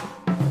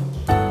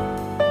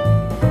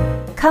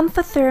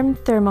 Comfotherm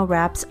thermal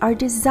wraps are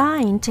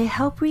designed to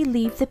help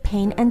relieve the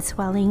pain and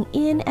swelling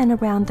in and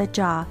around the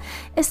jaw,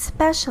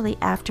 especially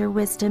after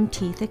wisdom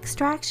teeth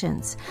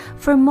extractions.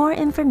 For more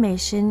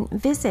information,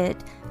 visit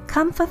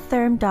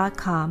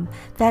comfotherm.com.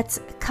 That's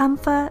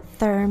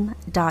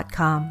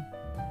comfotherm.com.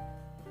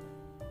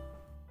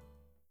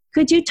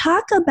 Could you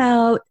talk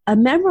about a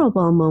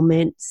memorable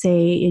moment,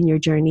 say, in your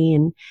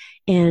journey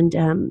and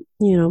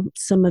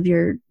some of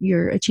your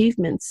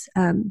achievements?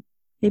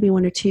 Maybe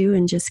 1 or 2,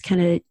 and just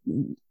kind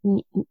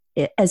of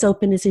as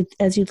open as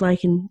you'd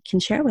like and can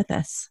share with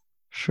us.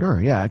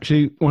 Sure. Yeah.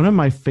 Actually, one of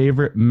my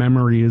favorite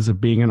memories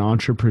of being an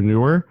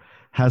entrepreneur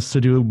has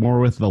to do more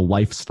with the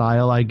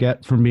lifestyle I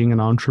get from being an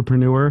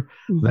entrepreneur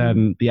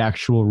than the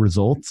actual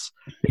results.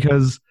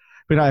 Because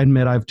I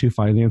admit I have 2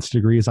 finance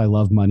degrees. I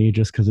love money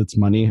just because it's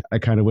money. I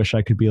kind of wish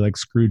I could be like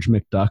Scrooge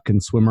McDuck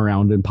and swim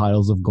around in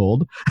piles of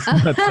gold.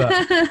 but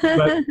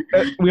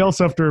we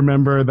also have to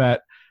remember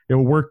that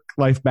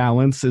work-life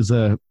balance is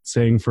a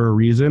saying for a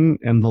reason,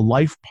 and the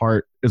life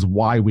part is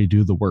why we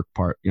do the work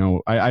part.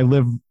 I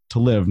live to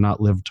live,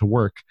 not live to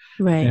work.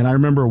 Right. And I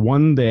remember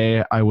one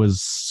day I was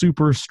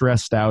super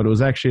stressed out. It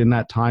was actually in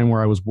that time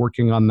where I was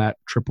working on that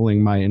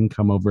tripling my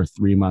income over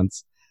 3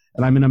 months.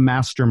 And I'm in a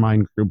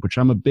mastermind group, which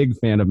I'm a big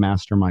fan of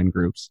mastermind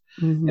groups.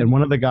 And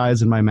one of the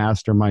guys in my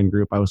mastermind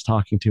group I was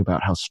talking to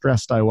about how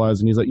stressed I was.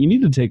 And he's like, you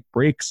need to take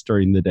breaks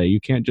during the day. You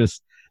can't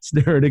just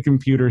stare at a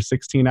computer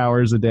 16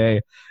 hours a day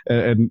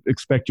and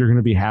expect you're going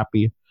to be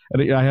happy.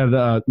 And I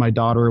had my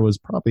daughter was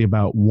probably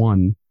about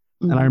 1.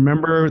 And I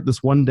remember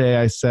this one day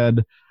I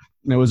said,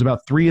 it was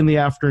about 3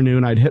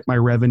 p.m. I'd hit my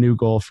revenue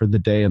goal for the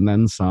day and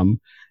then some.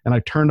 And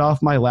I turned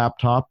off my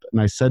laptop and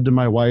I said to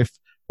my wife,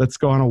 let's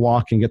go on a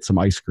walk and get some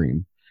ice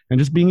cream. And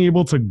just being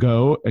able to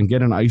go and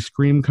get an ice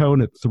cream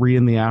cone at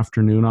 3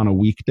 p.m. on a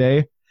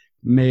weekday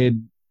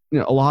made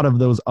a lot of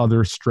those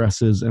other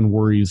stresses and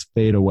worries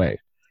fade away.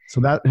 So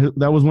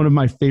that was one of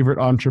my favorite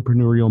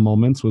entrepreneurial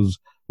moments, was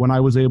when I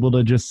was able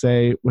to just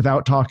say,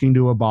 without talking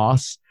to a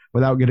boss,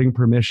 without getting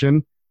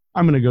permission,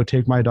 I'm going to go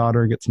take my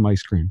daughter and get some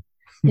ice cream.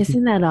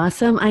 Isn't that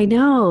awesome? I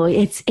know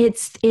it's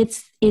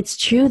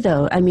true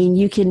though. I mean,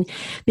 you can,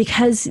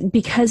 because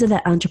of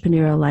that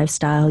entrepreneurial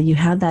lifestyle, you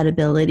have that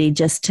ability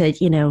just to,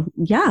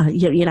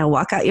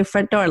 walk out your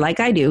front door like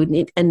I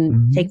do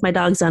and take my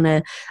dogs on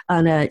a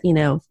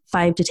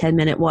 5 to 10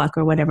 minute walk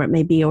or whatever it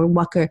may be, or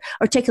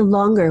take a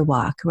longer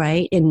walk.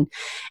 Right. And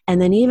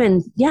then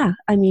even,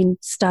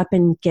 stop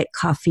and get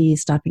coffee,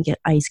 stop and get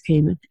ice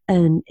cream.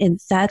 And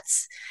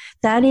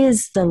that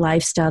is the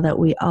lifestyle that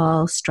we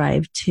all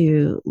strive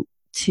to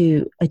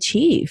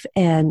achieve.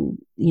 And,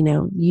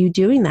 you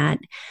doing that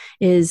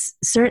is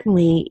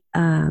certainly,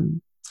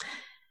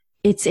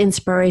 it's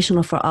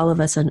inspirational for all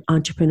of us and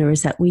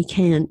entrepreneurs that we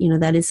can,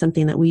 that is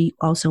something that we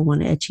also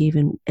want to achieve,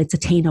 and it's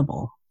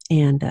attainable.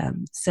 And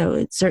so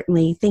it's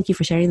certainly, thank you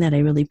for sharing that. I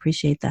really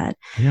appreciate that.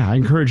 Yeah, I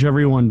encourage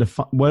everyone to,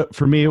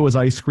 for me, it was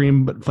ice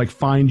cream, but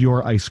find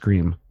your ice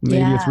cream.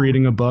 Maybe it's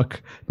reading a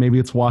book. Maybe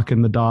it's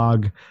walking the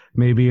dog.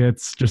 Maybe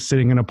it's just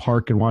sitting in a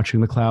park and watching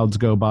the clouds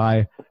go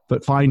by.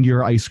 But find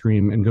your ice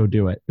cream and go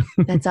do it.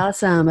 That's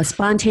awesome. A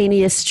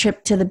spontaneous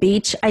trip to the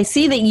beach. I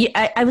see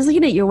that I was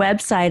looking at your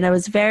website, and I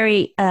was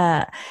very,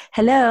 I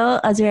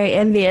was very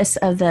envious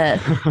of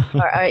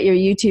your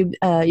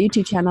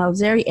YouTube channel. I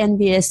was very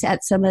envious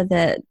at some of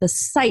the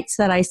sites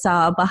that I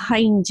saw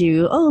behind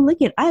you. Oh, look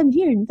I'm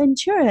here in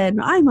Ventura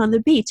and I'm on the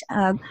beach.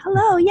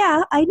 Hello.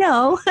 Yeah, I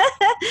know.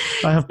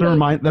 I have to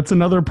remind, that's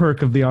another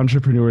perk of the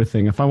entrepreneur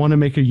thing. If I want to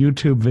make a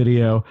YouTube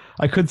video,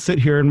 I could sit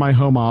here in my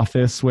home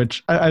office,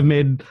 which I've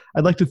made.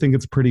 I'd like to think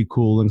it's pretty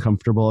cool and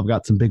comfortable. I've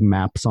got some big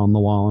maps on the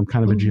wall. I'm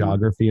kind of a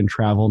geography and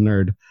travel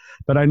nerd.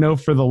 But I know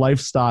for the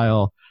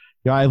lifestyle,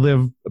 I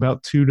live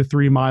about 2 to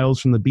 3 miles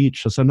from the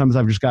beach. So sometimes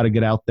I've just got to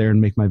get out there and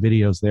make my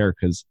videos there,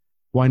 because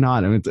why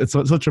not? I mean, it's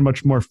such a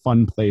much more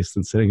fun place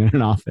than sitting in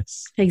an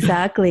office.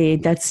 Exactly.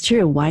 That's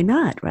true. Why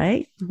not?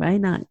 Right? Why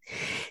not?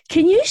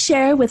 Can you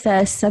share with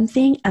us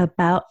something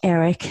about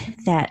Eric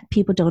that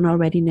people don't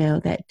already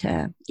know, that,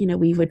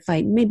 we would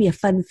find maybe a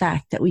fun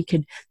fact that we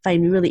could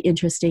find really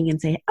interesting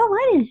and say, oh,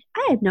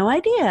 I had no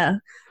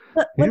idea.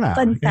 What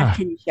fun fact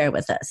can you share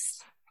with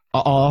us?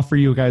 I'll offer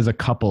you guys a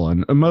couple,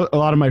 and a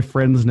lot of my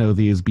friends know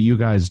these, but you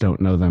guys don't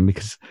know them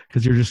because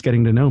you're just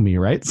getting to know me,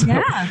 right? So,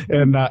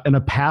 in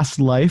a past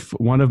life,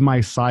 one of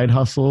my side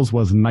hustles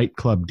was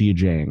nightclub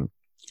DJing.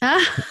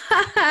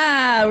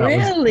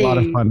 Really? Was a lot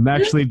of fun.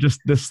 Actually,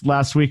 just this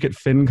last week at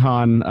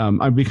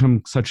FinCon, I've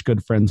become such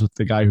good friends with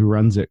the guy who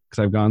runs it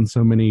because I've gone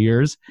so many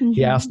years.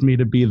 He asked me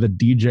to be the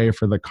DJ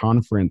for the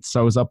conference, so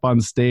I was up on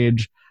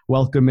stage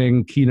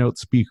welcoming keynote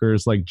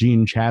speakers like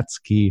Gene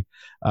Chatsky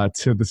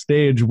to the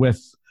stage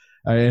with.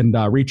 And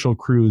Rachel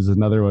Cruz,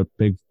 another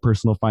big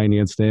personal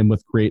finance name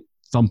with great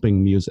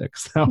thumping music.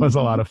 So that was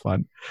a lot of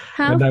fun.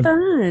 How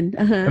fun.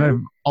 And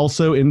I'm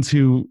also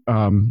into,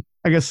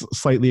 I guess,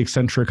 slightly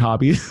eccentric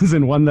hobbies.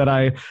 And one that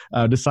I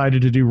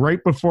decided to do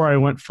right before I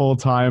went full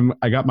time,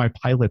 I got my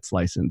pilot's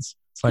license.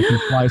 So I can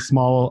fly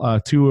small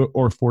 2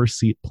 or 4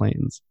 seat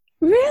planes.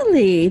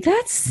 Really?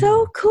 That's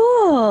so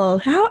cool.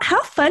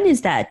 How fun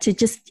is that to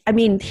just,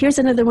 here's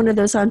another one of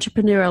those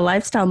entrepreneurial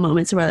lifestyle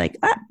moments where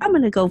I'm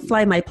going to go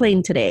fly my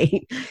plane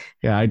today.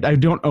 Yeah, I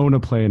don't own a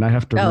plane. I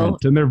have to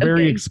rent, and they're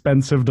very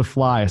expensive to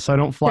fly. So I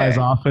don't fly as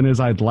often as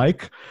I'd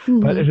like,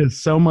 but it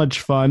is so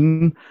much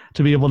fun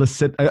to be able to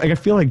sit. I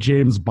feel like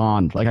James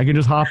Bond. Like I can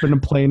just hop in a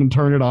plane and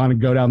turn it on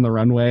and go down the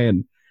runway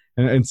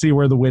and see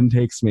where the wind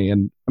takes me.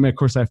 And of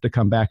course I have to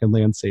come back and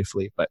land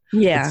safely, but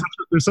there's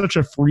such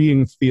a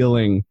freeing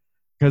feeling.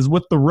 Because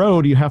with the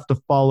road, you have to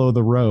follow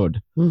the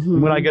road.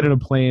 When I get in a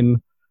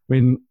plane,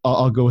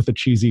 I'll go with a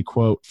cheesy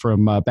quote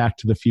from Back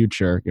to the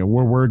Future.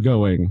 Where we're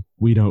going,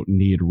 we don't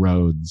need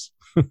roads.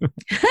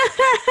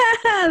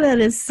 That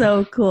is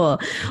so cool.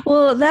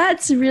 Well,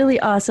 that's really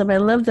awesome. I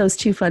love those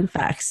 2 fun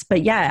facts.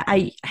 But yeah,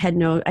 I had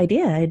no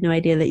idea. I had no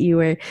idea that you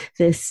were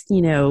this,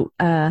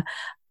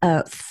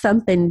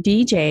 thumping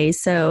DJ.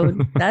 So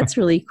that's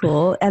really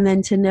cool. And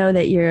then to know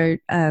that you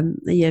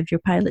have your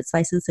pilot's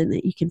license and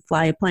that you can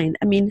fly a plane.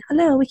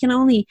 Hello, we can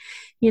only,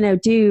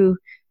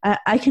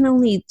 I can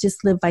only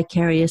just live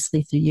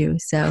vicariously through you.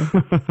 So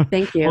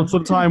thank you. Well,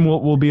 sometime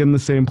we'll be in the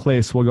same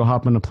place. We'll go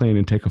hop on a plane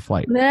and take a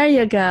flight. There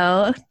you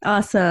go.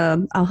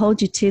 Awesome. I'll hold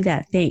you to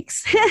that.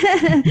 Thanks.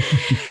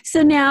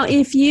 So now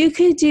if you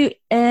could do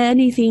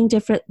anything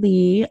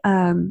differently,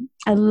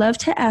 I love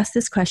to ask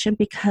this question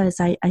because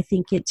I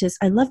think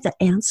I love the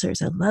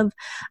answers. I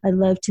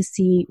love to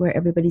see where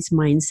everybody's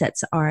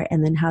mindsets are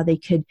and then how they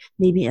could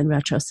maybe in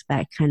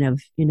retrospect kind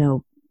of,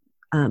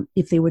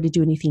 if they were to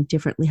do anything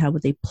differently, how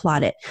would they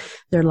plot it,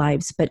 their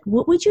lives? But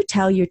what would you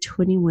tell your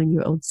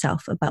 21-year-old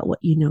self about what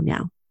you know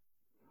now?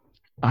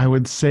 I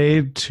would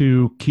say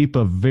to keep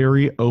a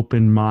very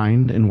open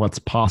mind in what's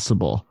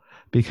possible,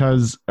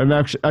 because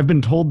I've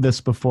been told this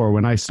before.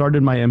 When I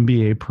started my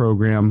MBA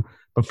program,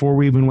 before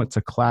we even went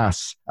to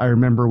class, I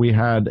remember we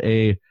had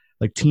a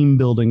team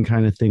building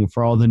kind of thing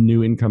for all the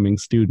new incoming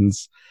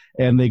students.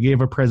 And they gave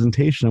a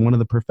presentation, and one of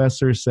the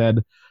professors said,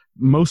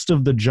 most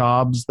of the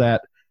jobs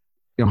that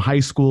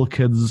high school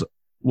kids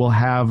will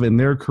have in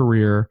their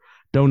career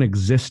don't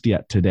exist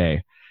yet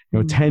today.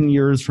 10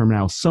 years from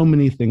now, so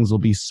many things will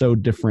be so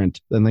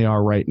different than they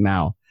are right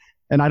now.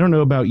 And I don't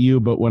know about you,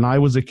 but when I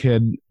was a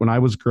kid, when I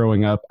was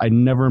growing up, I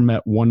never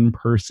met one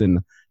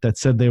person that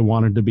said they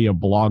wanted to be a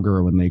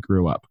blogger when they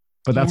grew up.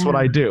 But that's what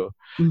I do.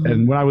 Mm-hmm.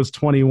 And when I was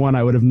 21,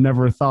 I would have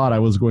never thought I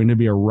was going to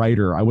be a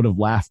writer. I would have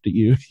laughed at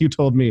you if you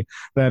told me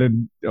that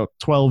in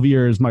 12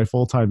 years, my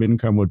full-time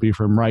income would be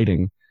from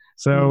writing.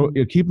 So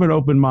keep an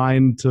open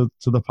mind to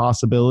the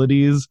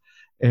possibilities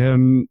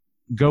and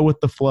go with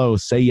the flow.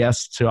 Say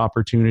yes to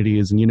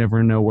opportunities, and you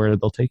never know where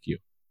they'll take you.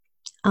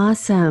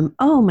 Awesome.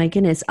 Oh my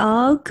goodness.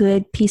 All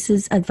good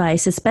pieces of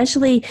advice,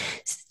 especially,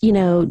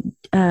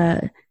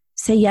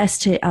 say yes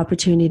to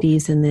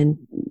opportunities and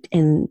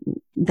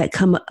that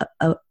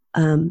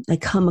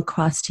come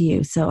across to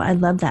you. So I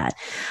love that.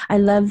 I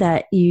love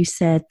that you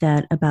said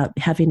that about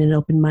having an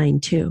open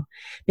mind too,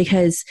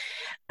 because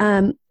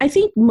I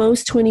think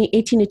most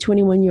 18 to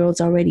 21 year olds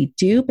already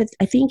do, but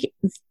I think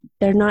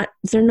they're not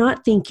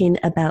thinking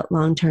about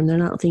long term. They're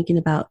not thinking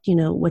about,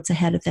 what's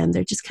ahead of them.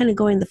 They're just kind of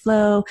going the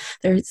flow.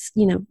 There's,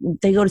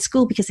 they go to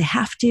school because they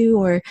have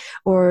to,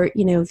 or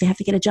they have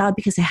to get a job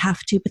because they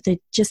have to, but they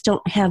just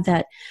don't have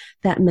that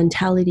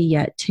mentality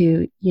yet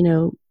to,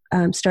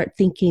 start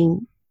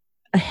thinking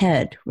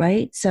ahead,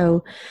 right?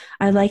 So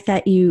I like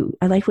what you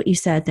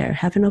said there.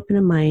 Have an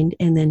open mind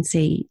and then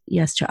say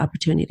yes to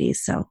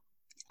opportunities. So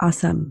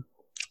awesome.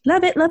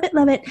 Love it, love it,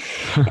 love it.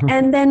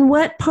 And then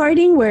what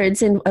parting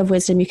words of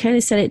wisdom, you kind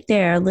of said it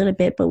there a little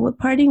bit, but what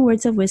parting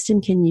words of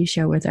wisdom can you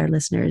share with our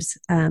listeners,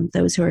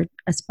 those who are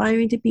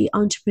aspiring to be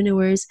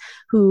entrepreneurs,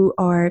 who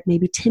are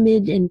maybe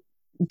timid and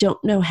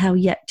don't know how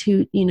yet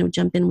to,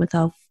 jump in with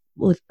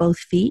both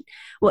feet?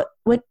 What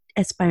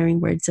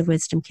aspiring words of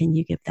wisdom can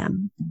you give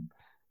them?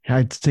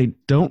 I'd say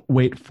don't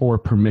wait for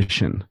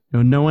permission.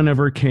 No one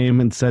ever came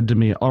and said to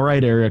me, all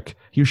right, Eric,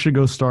 you should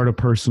go start a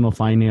personal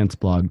finance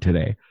blog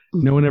today.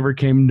 Mm-hmm. No one ever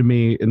came to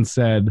me and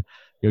said,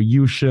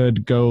 you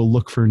should go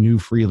look for new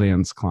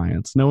freelance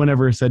clients. No one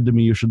ever said to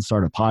me, you should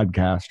start a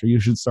podcast or you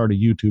should start a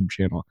YouTube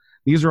channel.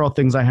 These are all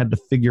things I had to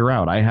figure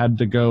out. I had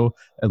to go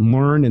and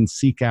learn and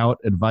seek out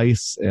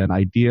advice and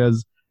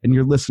ideas. And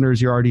your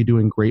listeners, you're already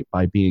doing great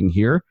by being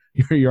here.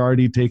 You're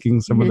already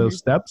taking some of those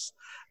steps.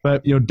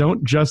 But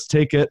don't just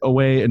take it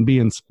away and be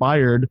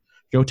inspired.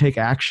 Go take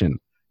action.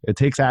 It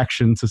takes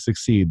action to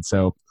succeed.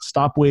 So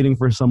stop waiting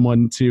for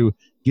someone to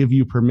give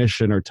you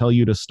permission or tell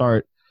you to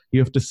start.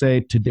 You have to say,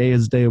 today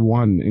is day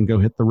one, and go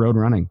hit the road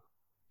running.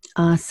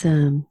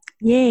 Awesome.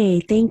 Yay.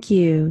 Thank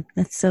you.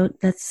 That's so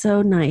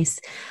nice.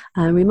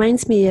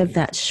 Reminds me of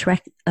that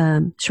Shrek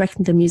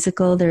the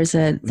musical. There's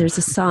a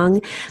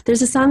song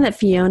that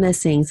Fiona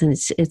sings, and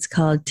it's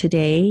called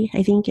Today,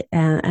 I think.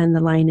 And the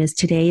line is,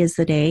 today is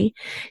the day.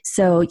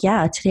 So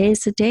yeah, today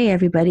is the day,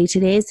 everybody.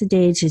 Today is the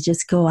day to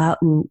just go out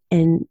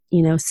and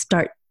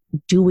start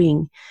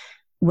doing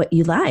what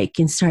you like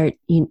and start,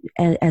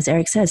 as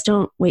Eric says,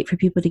 don't wait for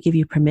people to give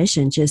you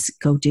permission. Just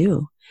go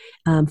do.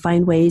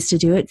 Find ways to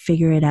do it,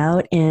 figure it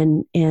out,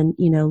 and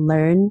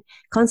learn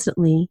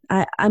constantly.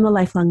 I'm a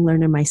lifelong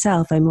learner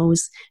myself. I'm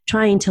always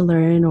trying to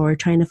learn or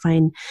trying to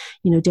find,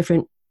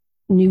 different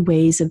new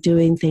ways of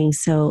doing things.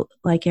 So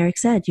like Eric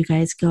said, you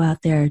guys go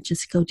out there,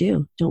 just go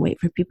do. Don't wait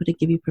for people to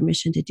give you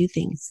permission to do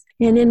things.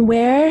 And then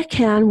where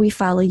can we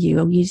follow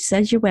you? You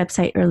said your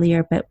website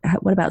earlier, but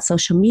what about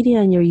social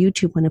media and your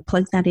YouTube? Want to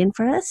plug that in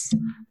for us?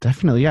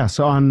 Definitely, yeah.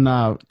 So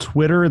on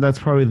Twitter, that's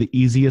probably the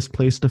easiest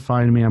place to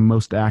find me. I'm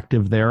most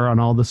active there on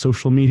all the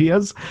social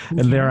medias.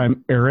 Okay. And there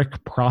I'm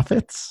Eric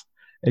Profits.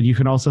 And you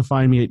can also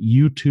find me at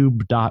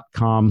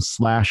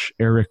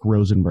youtube.com/Eric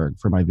Rosenberg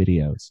for my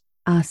videos.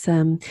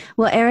 Awesome.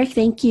 Well, Eric,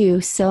 thank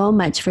you so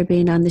much for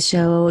being on the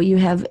show. You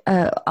have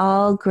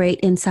all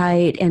great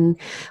insight and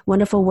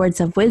wonderful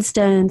words of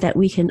wisdom that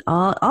we can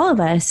all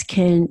of us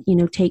can,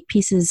 take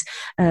pieces,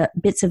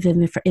 bits of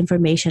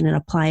information and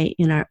apply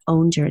in our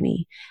own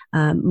journey,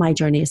 my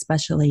journey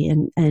especially,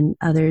 and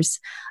others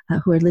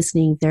who are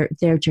listening,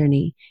 their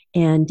journey.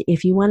 And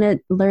if you want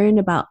to learn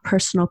about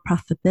personal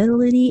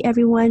profitability,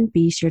 everyone,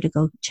 be sure to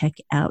go check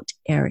out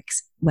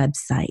Eric's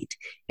website.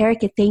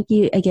 Eric, thank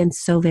you again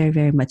so very,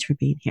 very much for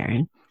being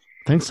here.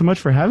 Thanks so much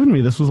for having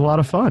me. This was a lot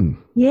of fun.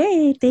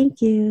 Yay,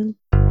 thank you.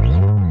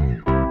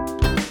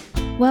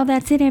 Well,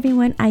 that's it,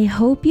 everyone. I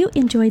hope you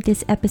enjoyed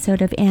this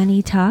episode of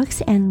Annie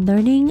Talks and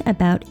learning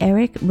about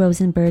Eric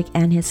Rosenberg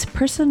and his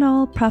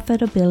personal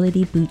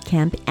profitability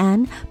bootcamp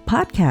and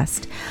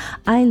podcast.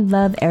 I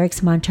love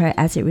Eric's mantra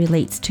as it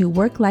relates to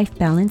work-life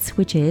balance,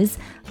 which is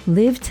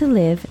live to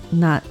live,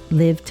 not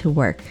live to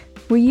work.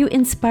 Were you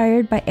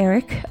inspired by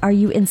Eric? Are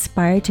you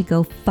inspired to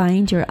go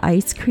find your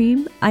ice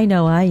cream? I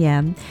know I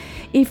am.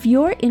 If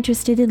you're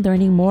interested in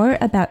learning more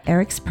about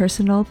Eric's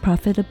personal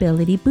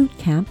profitability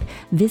bootcamp,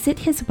 visit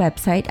his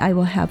website. I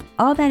will have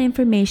all that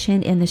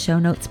information in the show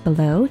notes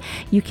below.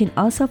 You can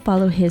also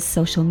follow his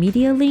social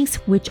media links,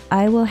 which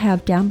I will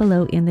have down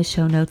below in the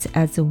show notes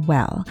as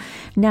well.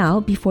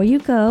 Now, before you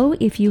go,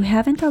 if you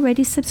haven't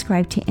already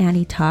subscribed to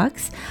Annie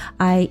Talks,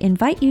 I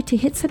invite you to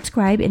hit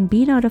subscribe and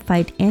be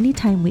notified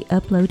anytime we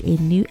upload a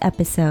new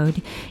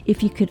episode.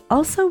 If you could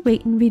also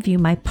rate and review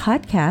my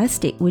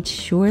podcast, it would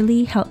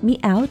surely help me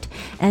out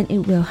and it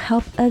will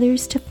help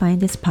others to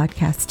find this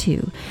podcast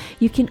too.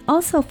 You can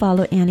also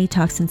follow Annie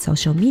Talks on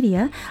social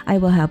media. I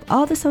will have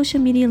all the social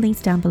media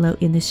links down below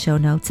in the show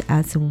notes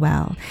as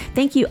well.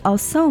 Thank you all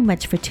so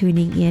much for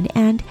tuning in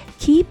and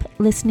keep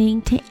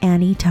listening to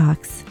Annie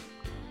Talks.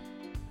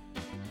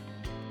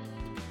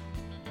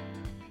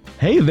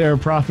 Hey there,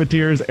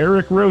 profiteers.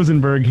 Eric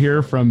Rosenberg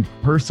here from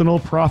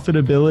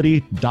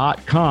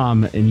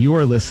personalprofitability.com, and you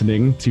are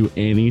listening to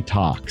Annie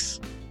Talks.